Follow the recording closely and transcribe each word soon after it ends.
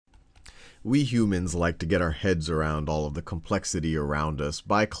We humans like to get our heads around all of the complexity around us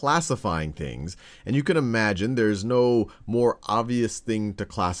by classifying things. And you can imagine there's no more obvious thing to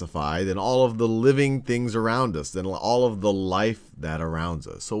classify than all of the living things around us, than all of the life that surrounds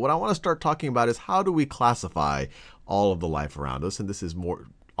us. So what I want to start talking about is how do we classify all of the life around us? And this is more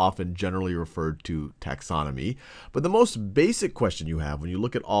often generally referred to taxonomy. But the most basic question you have when you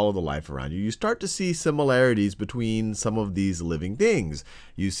look at all of the life around you, you start to see similarities between some of these living things.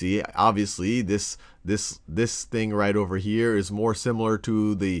 You see, obviously, this thing right over here is more similar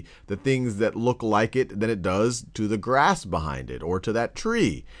to the things that look like it than it does to the grass behind it or to that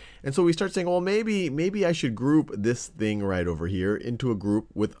tree. And so we start saying, well, maybe I should group this thing right over here into a group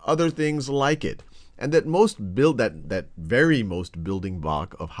with other things like it. And that very most building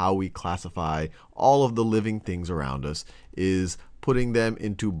block of how we classify all of the living things around us is putting them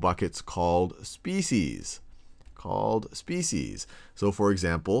into buckets called species. So for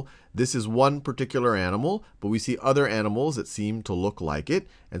example, this is one particular animal, but we see other animals that seem to look like it.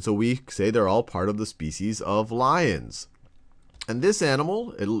 And so we say they're all part of the species of lions. And this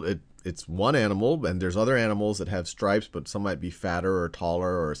animal, it's one animal, and there's other animals that have stripes, but some might be fatter or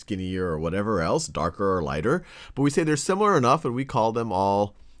taller or skinnier or whatever else, darker or lighter. But we say they're similar enough, and we call them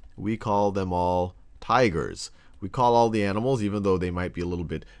all tigers. We call all the animals, even though they might be a little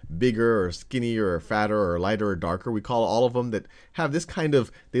bit bigger or skinnier or fatter or lighter or darker, we call all of them that have this kind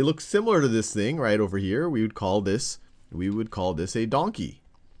of, they look similar to this thing right over here. We would call this a donkey.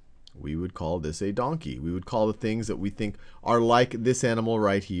 We would call the things that we think are like this animal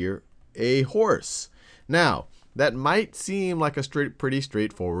right here a horse. Now, that might seem like a pretty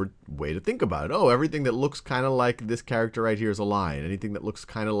straightforward way to think about it. Oh, everything that looks kind of like this character right here is a lion. Anything that looks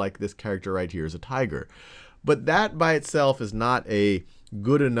kind of like this character right here is a tiger. But that by itself is not a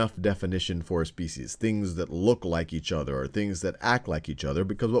good enough definition for a species. Things that look like each other or things that act like each other.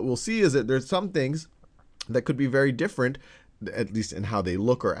 Because what we'll see is that there's some things that could be very different, at least in how they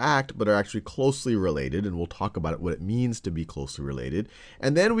look or act, but are actually closely related, and we'll talk about what it means to be closely related.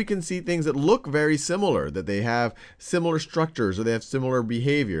 And then we can see things that look very similar, that they have similar structures or they have similar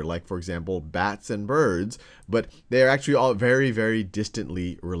behavior, like for example, bats and birds, but they are actually all very, very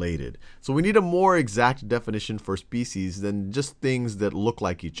distantly related. So we need a more exact definition for species than just things that look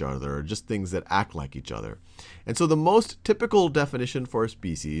like each other or just things that act like each other. And so the most typical definition for a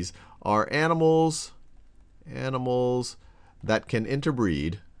species are animals that can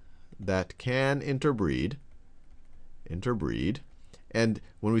interbreed, and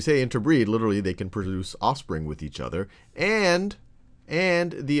when we say interbreed, literally they can produce offspring with each other, and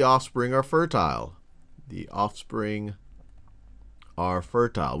the offspring are fertile. The offspring are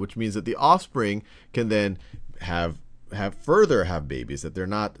fertile, which means that the offspring can then have babies, that they're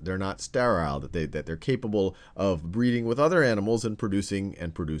not sterile, that they're capable of breeding with other animals and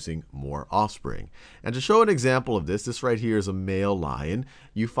producing more offspring. And to show an example of this right here is a male lion.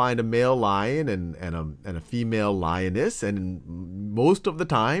 You find a male lion and a female lioness, and most of the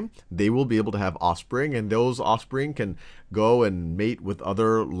time they will be able to have offspring, and those offspring can go and mate with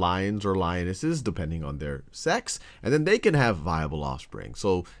other lions or lionesses depending on their sex, and then they can have viable offspring.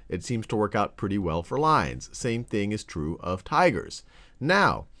 So it seems to work out pretty well for lions. Same thing is true of tigers.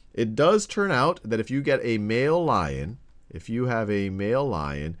 Now, it does turn out that if you get a male lion, if you have a male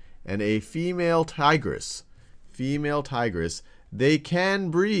lion and a female tigress, they can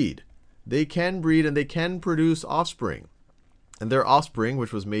breed. They can breed and they can produce offspring. And their offspring,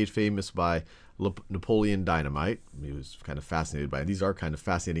 which was made famous by Napoleon Dynamite, he was kind of fascinated by it. These are kind of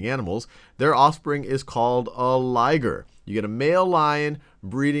fascinating animals. Their offspring is called a liger. You get a male lion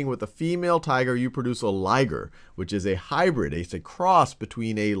breeding with a female tiger, you produce a liger, which is a hybrid. It's a cross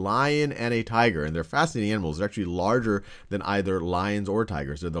between a lion and a tiger. And they're fascinating animals. They're actually larger than either lions or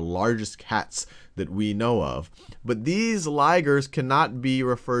tigers. They're the largest cats that we know of. But these ligers cannot be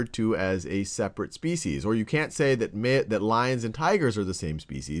referred to as a separate species. Or you can't say that lions and tigers are the same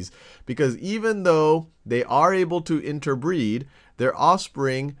species, because even though they are able to interbreed, their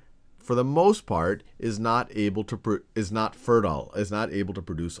offspring, for the most part, is not able to produce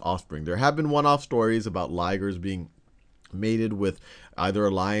offspring. There have been one-off stories about ligers being mated with either a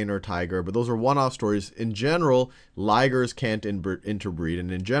lion or tiger, but those are one-off stories. In general, ligers can't interbreed,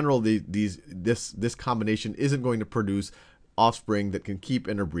 and in general, this combination isn't going to produce offspring that can keep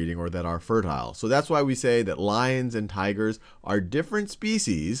interbreeding or that are fertile. So that's why we say that lions and tigers are different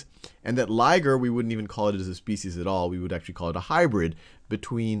species, and that liger, we wouldn't even call it as a species at all. We would actually call it a hybrid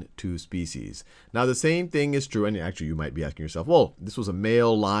between two species. Now, the same thing is true, and actually you might be asking yourself, well, this was a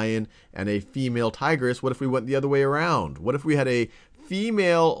male lion and a female tigress. What if we went the other way around? What if we had a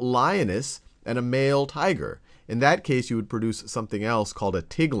female lioness and a male tiger? In that case, you would produce something else called a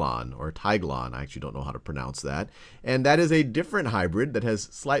tiglon or a tiglon. I actually don't know how to pronounce that. And that is a different hybrid that has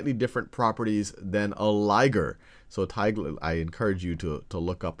slightly different properties than a liger. So I encourage you to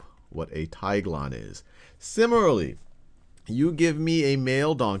look up what a tiglon is. Similarly, you give me a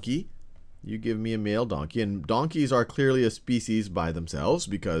male donkey. You give me a male donkey, and donkeys are clearly a species by themselves,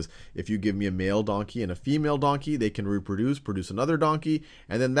 because if you give me a male donkey and a female donkey, they can reproduce, produce another donkey,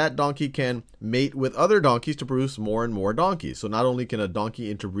 and then that donkey can mate with other donkeys to produce more and more donkeys. So not only can a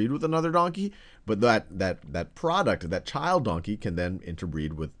donkey interbreed with another donkey, but that product, that child donkey, can then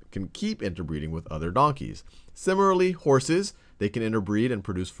can keep interbreeding with other donkeys. Similarly, horses, they can interbreed and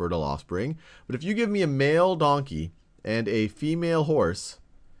produce fertile offspring. But if you give me a male donkey and a female horse,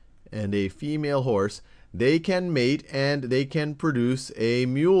 they can mate and they can produce a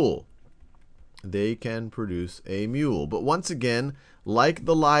mule. They can produce a mule. But once again, like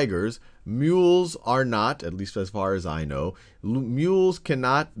the ligers, mules are not, at least as far as I know,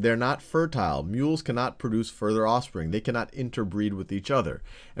 they're not fertile. Mules cannot produce further offspring. They cannot interbreed with each other.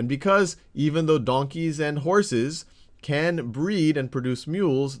 And because even though donkeys and horses can breed and produce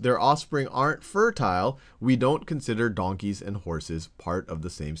mules, their offspring aren't fertile, we don't consider donkeys and horses part of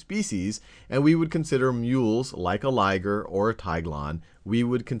the same species, and we would consider mules, like a liger or a tiglon, we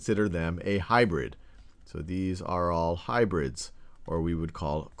would consider them a hybrid. So these are all hybrids, or we would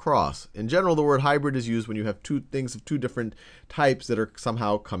call cross. In general, the word hybrid is used when you have two things of two different types that are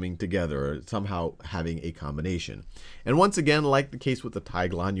somehow coming together, or somehow having a combination. And once again, like the case with the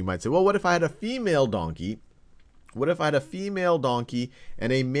tiglon, you might say, well, what if I had a female donkey? What if I had a female donkey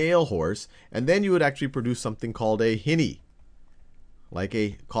and a male horse, and then you would actually produce something called a hinny,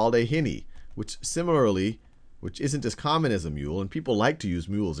 which similarly, which isn't as common as a mule, and people like to use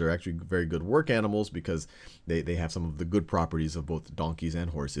mules. They're actually very good work animals because they have some of the good properties of both donkeys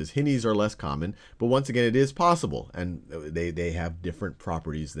and horses. Hinnies are less common, but once again, it is possible, and they have different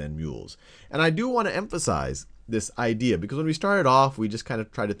properties than mules. And I do want to emphasize this idea, because when we started off, we just kind of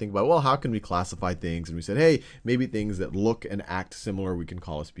tried to think about, well, how can we classify things? And we said, hey, maybe things that look and act similar we can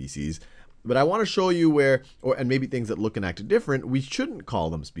call a species. But I want to show you and maybe things that look and act different, we shouldn't call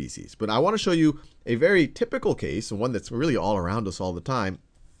them species. But I want to show you a very typical case, and one that's really all around us all the time,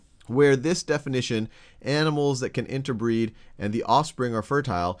 where this definition, animals that can interbreed and the offspring are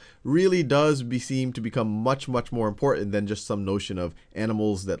fertile, really does seem to become much, much more important than just some notion of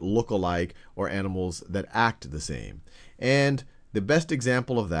animals that look alike or animals that act the same. And the best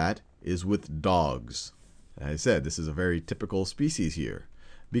example of that is with dogs. As I said, this is a very typical species here,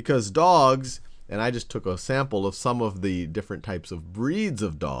 because dogs, and I just took a sample of some of the different types of breeds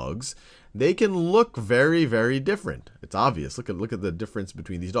of dogs, they can look very, very different. It's obvious. Look at the difference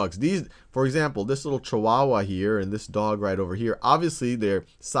between these dogs. For example, this little Chihuahua here and this dog right over here, obviously they're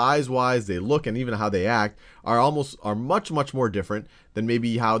size-wise, they look, and even how they act are much, much more different than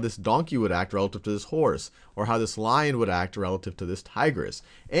maybe how this donkey would act relative to this horse, or how this lion would act relative to this tigress.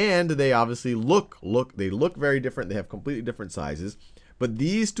 And they obviously look very different. They have completely different sizes. But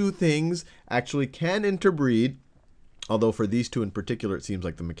these two things actually can interbreed, although for these two in particular, it seems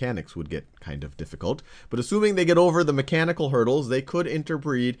like the mechanics would get kind of difficult. But assuming they get over the mechanical hurdles, they could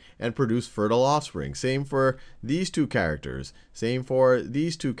interbreed and produce fertile offspring. Same for these two characters. Same for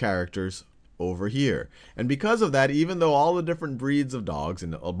these two characters over here. And because of that, even though all the different breeds of dogs,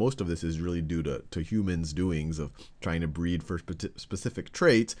 and most of this is really due to humans' doings of trying to breed for specific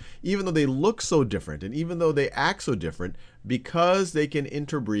traits, even though they look so different and even though they act so different, because they can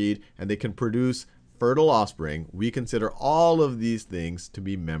interbreed and they can produce fertile offspring, we consider all of these things to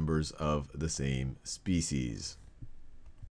be members of the same species.